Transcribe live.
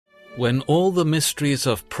When all the mysteries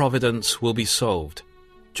of Providence will be solved.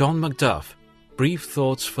 John MacDuff, Brief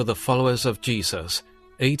Thoughts for the Followers of Jesus,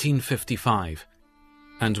 1855.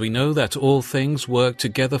 And we know that all things work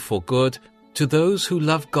together for good to those who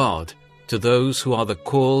love God, to those who are the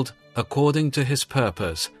called according to his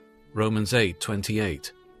purpose. Romans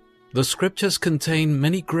 8:28. The Scriptures contain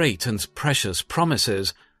many great and precious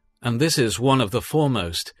promises, and this is one of the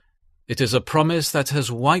foremost. It is a promise that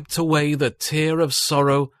has wiped away the tear of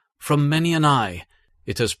sorrow from many an eye.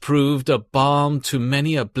 It has proved a balm to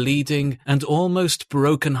many a bleeding and almost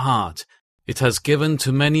broken heart. It has given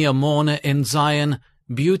to many a mourner in Zion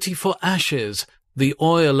beauty for ashes, the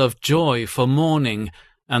oil of joy for mourning,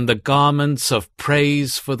 and the garments of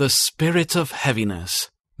praise for the spirit of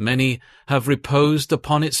heaviness. Many have reposed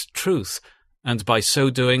upon its truth, and by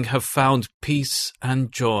so doing have found peace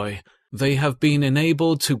and joy. They have been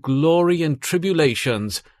enabled to glory in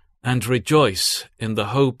tribulations, and rejoice in the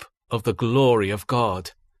hope of the glory of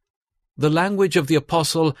God. The language of the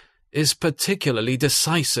Apostle is particularly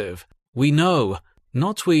decisive. We know,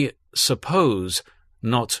 not we suppose,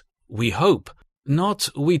 not we hope, not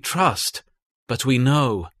we trust, but we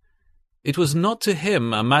know. It was not to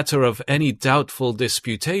him a matter of any doubtful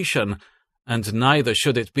disputation, and neither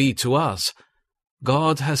should it be to us.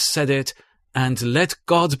 God has said it, and let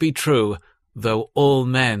God be true, though all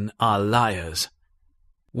men are liars.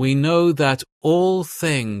 We know that all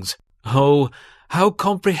things, oh, how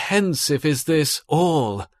comprehensive is this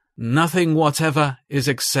all! Nothing whatever is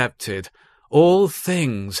excepted. All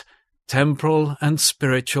things, temporal and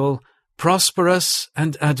spiritual, prosperous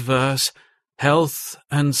and adverse, health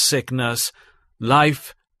and sickness,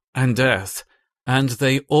 life and death, and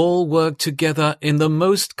they all work together in the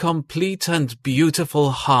most complete and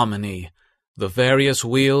beautiful harmony. The various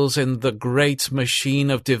wheels in the great machine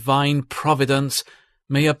of divine providence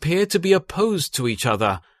may appear to be opposed to each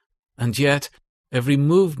other, and yet every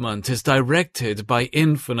movement is directed by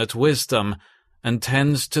infinite wisdom, and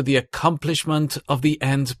tends to the accomplishment of the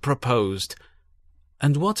end proposed.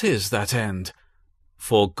 And what is that end?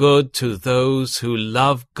 For good to those who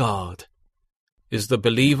love God. Is the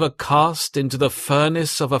believer cast into the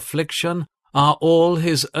furnace of affliction? Are all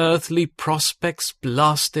his earthly prospects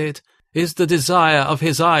blasted? Is the desire of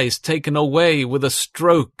his eyes taken away with a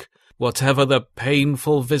stroke? Whatever the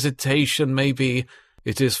painful visitation may be,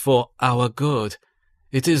 it is for our good.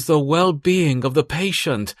 It is the well-being of the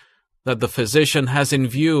patient that the physician has in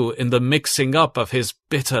view in the mixing up of his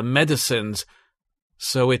bitter medicines.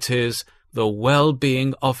 So it is the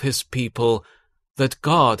well-being of his people that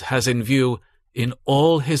God has in view in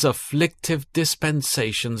all his afflictive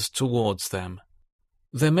dispensations towards them.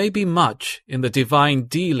 There may be much in the divine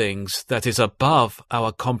dealings that is above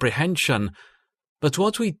our comprehension, but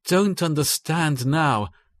what we don't understand now,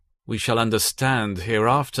 we shall understand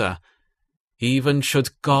hereafter. Even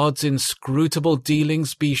should God's inscrutable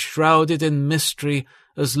dealings be shrouded in mystery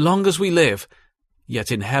as long as we live,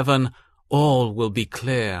 yet in heaven all will be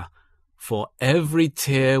clear. For every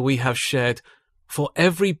tear we have shed, for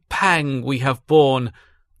every pang we have borne,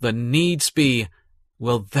 the needs be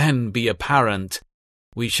will then be apparent.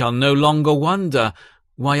 We shall no longer wonder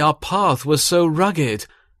why our path was so rugged,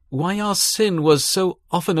 why our sin was so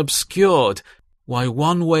often obscured, why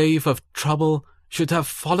one wave of trouble should have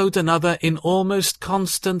followed another in almost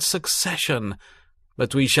constant succession,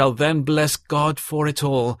 but we shall then bless God for it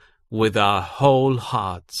all with our whole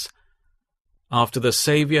hearts. After the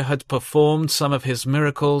Saviour had performed some of his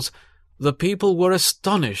miracles, the people were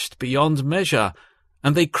astonished beyond measure,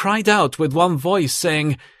 and they cried out with one voice,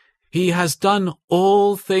 saying, "He has done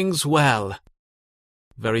all things well."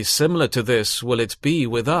 Very similar to this will it be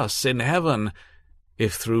with us in heaven,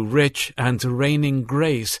 if through rich and reigning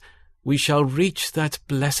grace we shall reach that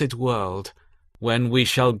blessed world, when we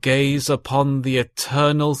shall gaze upon the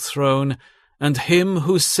eternal throne and him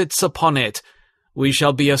who sits upon it. We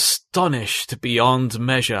shall be astonished beyond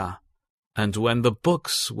measure. And when the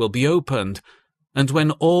books will be opened, and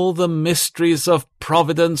when all the mysteries of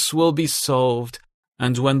providence will be solved,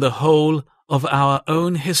 and when the whole of our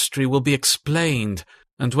own history will be explained,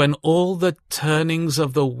 and when all the turnings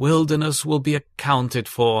of the wilderness will be accounted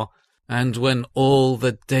for, and when all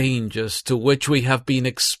the dangers to which we have been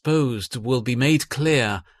exposed will be made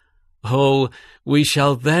clear, oh, we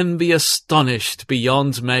shall then be astonished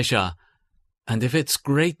beyond measure. And if its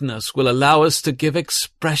greatness will allow us to give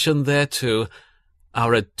expression thereto,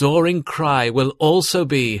 our adoring cry will also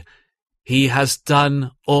be, "He has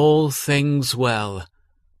done all things well."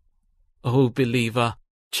 O believer,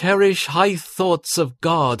 cherish high thoughts of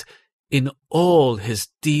God in all his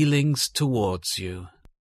dealings towards you.